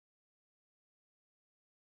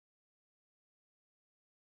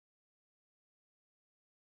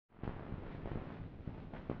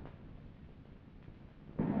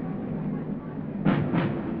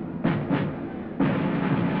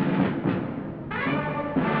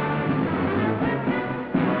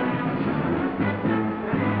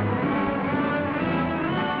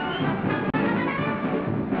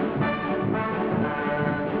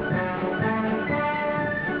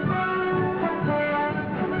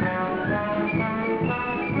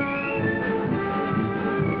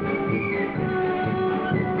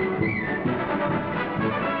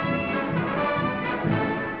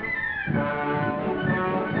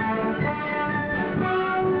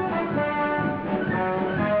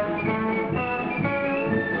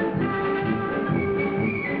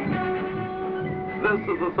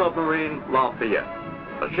the submarine Lafayette,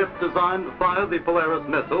 a ship designed to fire the Polaris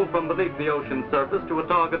missile from beneath the ocean surface to a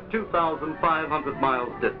target 2,500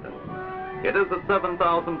 miles distant. It is at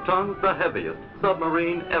 7,000 tons, the heaviest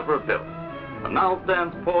submarine ever built, and now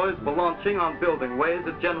stands poised for launching on building ways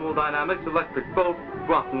at General Dynamics' electric boat,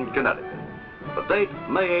 Groton, Connecticut. The date,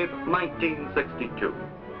 May 8, 1962.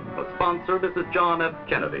 The sponsor, Mrs. John F.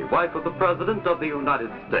 Kennedy, wife of the President of the United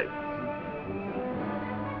States.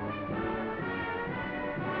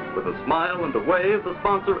 With a smile and a wave, the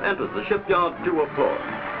sponsor enters the shipyard to applaud,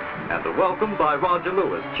 and a welcome by Roger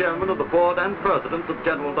Lewis, chairman of the board and president of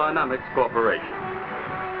General Dynamics Corporation.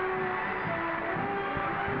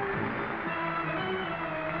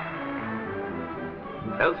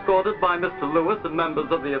 Escorted by Mr. Lewis and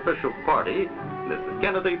members of the official party, Mrs.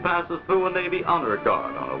 Kennedy passes through a Navy honor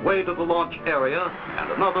guard on her way to the launch area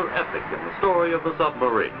and another epic in the story of the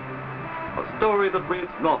submarine. A story that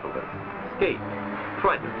reads Nautilus, Skate,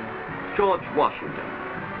 Triton, George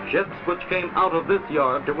Washington, ships which came out of this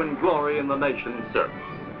yard to win glory in the nation's service.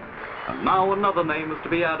 And now another name is to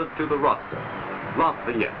be added to the roster,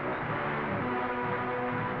 Lafayette.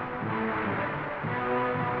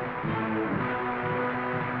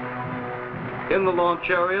 In the launch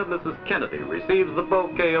area, Mrs. Kennedy receives the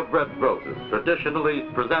bouquet of red roses traditionally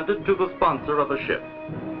presented to the sponsor of a ship.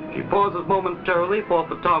 She pauses momentarily for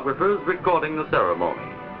photographers recording the ceremony.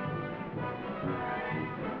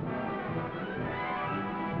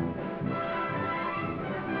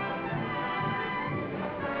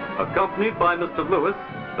 Accompanied by Mr. Lewis,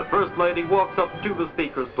 the First Lady walks up to the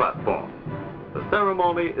speaker's platform. The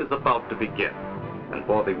ceremony is about to begin, and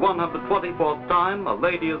for the 124th time, a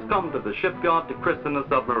lady has come to the shipyard to christen a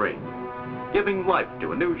submarine, giving life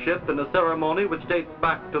to a new ship in a ceremony which dates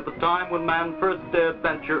back to the time when man first dared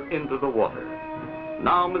venture into the water.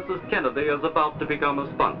 Now Mrs. Kennedy is about to become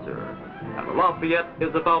a sponsor, and the Lafayette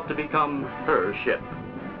is about to become her ship,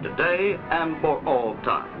 today and for all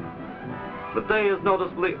time. The day is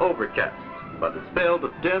noticeably overcast, but it's failed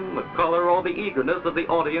to dim the color or the eagerness of the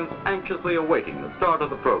audience anxiously awaiting the start of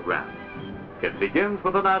the program. It begins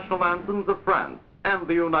with the national anthems of France and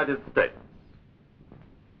the United States.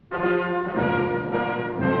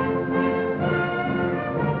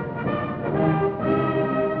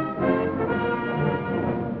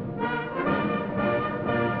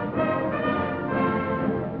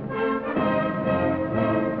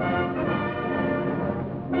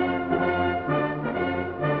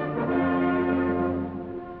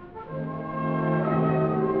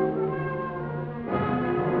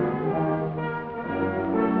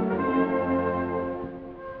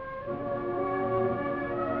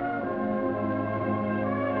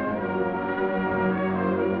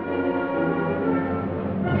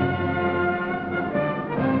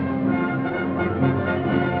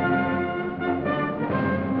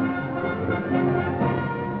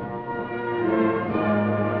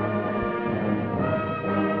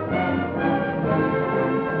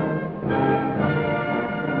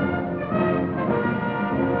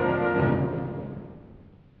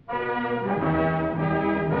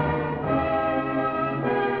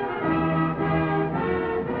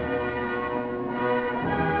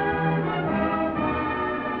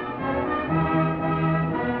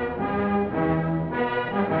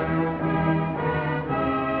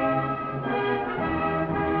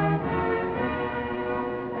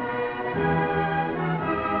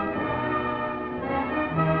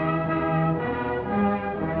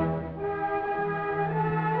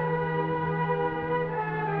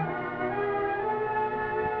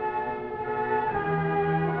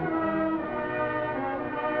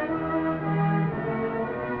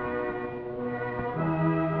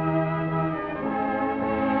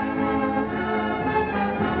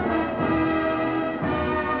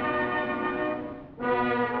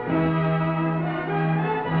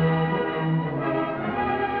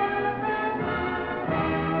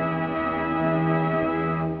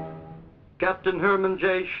 Captain Herman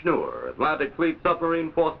J. Schnur, Atlantic Fleet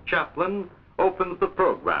Submarine Force Chaplain, opens the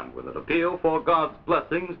program with an appeal for God's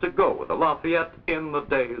blessings to go with the Lafayette in the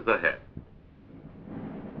days ahead.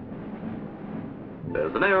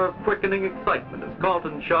 There's an air of quickening excitement as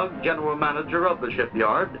Carlton Shug, General Manager of the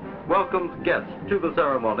shipyard, welcomes guests to the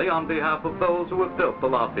ceremony on behalf of those who have built the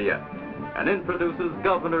Lafayette, and introduces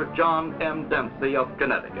Governor John M. Dempsey of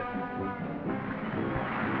Connecticut.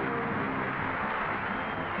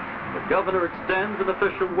 The governor extends an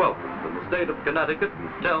official welcome from the state of Connecticut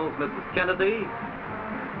and tells Mrs. Kennedy,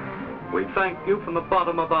 "We thank you from the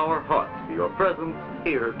bottom of our hearts for your presence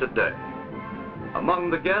here today." Among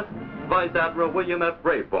the guests, Vice Admiral William F.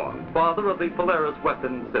 Rayborn, father of the Polaris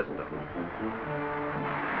weapon system.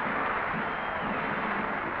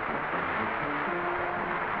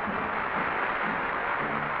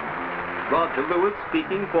 Roger Lewis,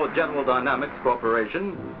 speaking for General Dynamics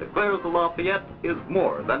Corporation, declares the Lafayette is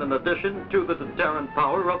more than an addition to the deterrent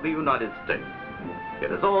power of the United States.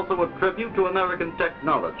 It is also a tribute to American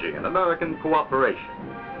technology and American cooperation.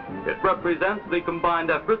 It represents the combined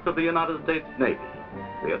efforts of the United States Navy,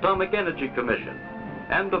 the Atomic Energy Commission,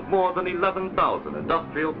 and of more than 11,000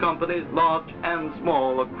 industrial companies, large and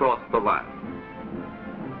small, across the land.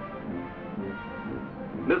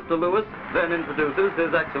 Mr. Lewis then introduces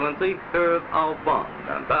His Excellency Herve Alphonse,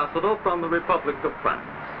 Ambassador from the Republic of France.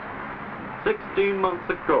 16 months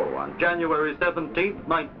ago, on January 17,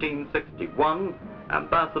 1961,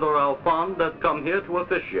 Ambassador Alphonse had come here to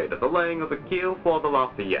officiate at the laying of the keel for the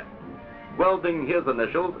Lafayette, welding his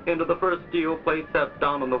initials into the first steel plate set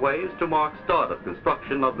down on the ways to mark start of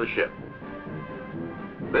construction of the ship.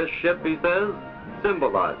 This ship, he says,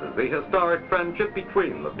 symbolizes the historic friendship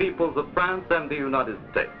between the peoples of France and the United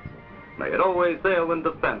States. May it always sail in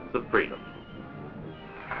defense of freedom.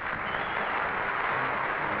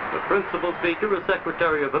 The principal speaker is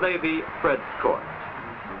Secretary of the Navy, Fred Court.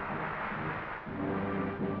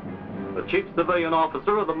 The chief civilian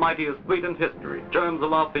officer of the mightiest fleet in history terms the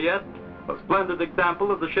Lafayette a splendid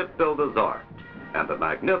example of the shipbuilder's art and a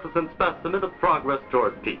magnificent specimen of progress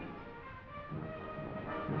toward peace.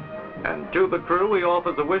 And to the crew he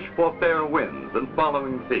offers a wish for fair winds and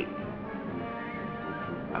following seas.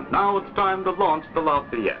 And now it's time to launch the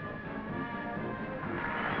Lafayette.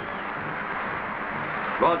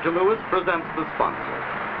 Roger Lewis presents the sponsor.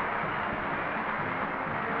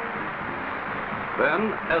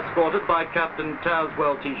 Then, escorted by Captain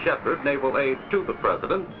Tazewell T. Shepard, naval aide to the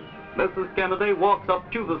President, Mrs. Kennedy walks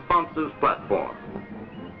up to the sponsor's platform.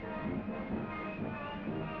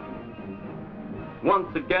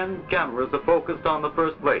 Once again, cameras are focused on the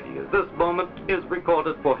First Lady, as this moment is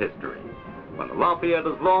recorded for history. When the Lafayette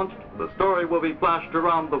is launched, the story will be flashed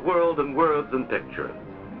around the world in words and pictures,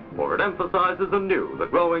 for it emphasizes anew the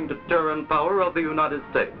growing deterrent power of the United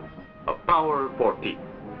States, a power for peace.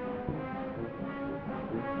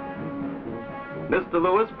 Mr.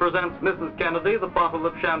 Lewis presents Mrs. Kennedy the bottle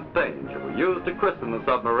of champagne she will use to christen the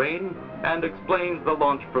submarine and explains the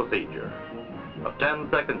launch procedure. A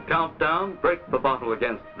 10-second countdown breaks the bottle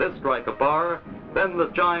against this striker bar, then the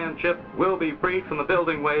giant ship will be freed from the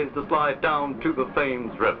building ways to slide down to the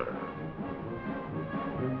Thames River.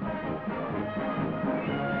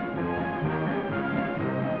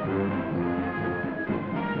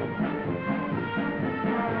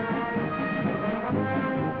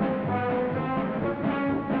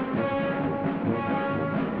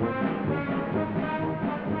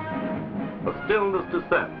 A stillness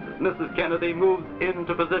descends as Mrs. Kennedy moves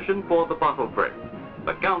into position for the bottle break.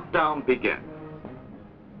 The countdown begins.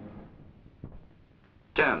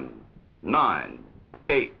 10, 9,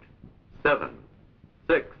 8, 7,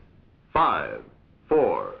 6, 5,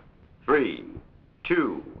 4, 3,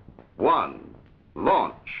 2, 1,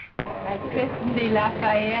 launch. La christened des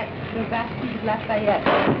Lafayette, the Uss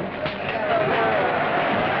Lafayette.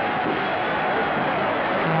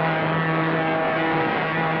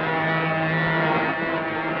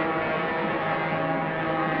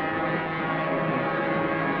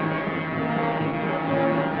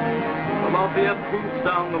 Lafayette moves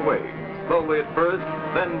down the waves, slowly at first,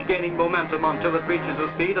 then gaining momentum until it reaches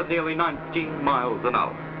a speed of nearly 19 miles an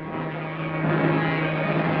hour.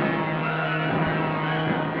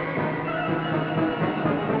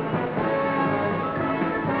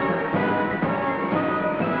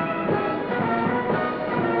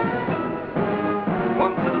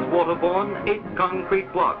 Once it is waterborne, 8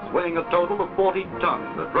 concrete blocks weighing a total of 40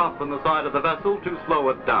 tons are dropped from the side of the vessel to slow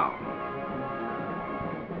it down.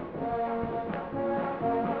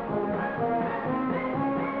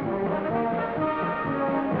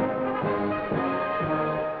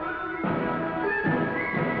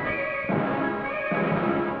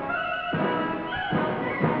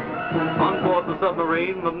 On board the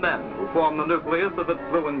submarine, the men who form the nucleus of its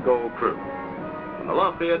blue and gold crew. When the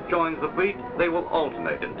Lafayette joins the fleet, they will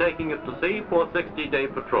alternate in taking it to sea for 60-day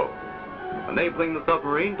patrols, enabling the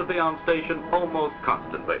submarine to be on station almost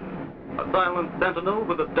constantly, a silent sentinel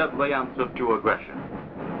with a deadly answer to aggression.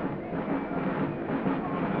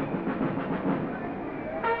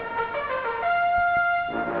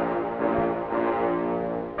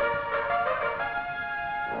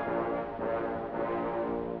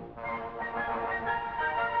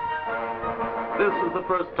 This is the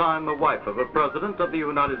first time the wife of a president of the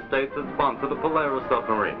United States has sponsored a Polaris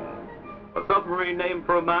submarine. A submarine named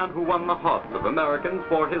for a man who won the hearts of Americans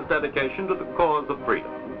for his dedication to the cause of freedom.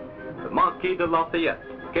 The Marquis de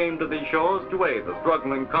Lafayette came to these shores to aid the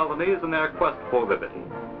struggling colonies in their quest for liberty.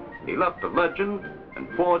 He left a legend and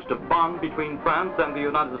forged a bond between France and the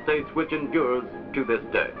United States which endures to this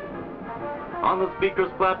day. On the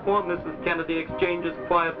speaker's platform, Mrs. Kennedy exchanges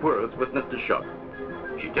quiet words with Mr. Shuck.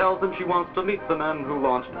 She tells him she wants to meet the men who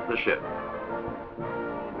launched the ship.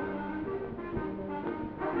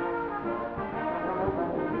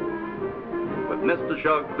 With Mr.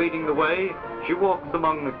 Shuck leading the way, she walks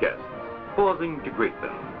among the guests, pausing to greet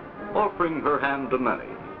them, offering her hand to many.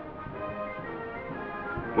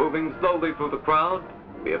 Moving slowly through the crowd,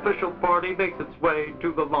 the official party makes its way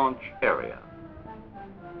to the launch area.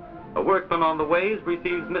 A workman on the ways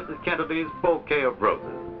receives Mrs. Kennedy's bouquet of roses.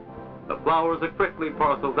 The flowers are quickly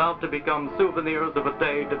parceled out to become souvenirs of a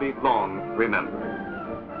day to be long remembered.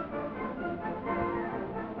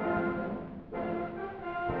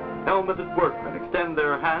 Helmeted workmen extend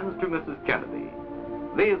their hands to Mrs. Kennedy.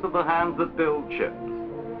 These are the hands that build ships,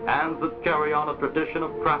 hands that carry on a tradition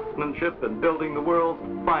of craftsmanship in building the world's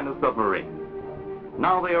finest submarine.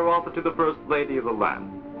 Now they are offered to the First Lady of the land,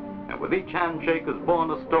 and with each handshake is born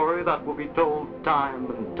a story that will be told time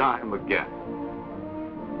and time again.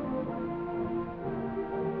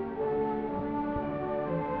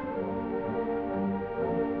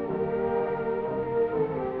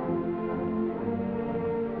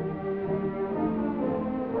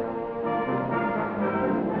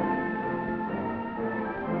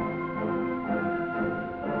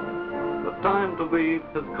 The time to leave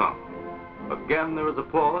has come. Again, there is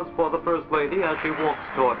applause for the First Lady as she walks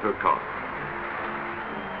toward her car.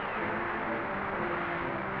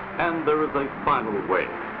 And there is a final wave.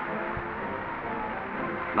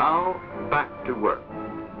 Now, back to work.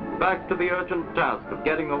 Back to the urgent task of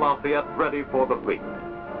getting the Lafayette ready for the fleet.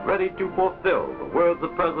 Ready to fulfill the words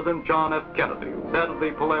of President John F. Kennedy, who said of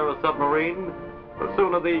the Polaris submarine, "The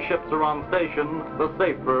sooner these ships are on station, the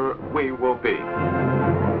safer we will be."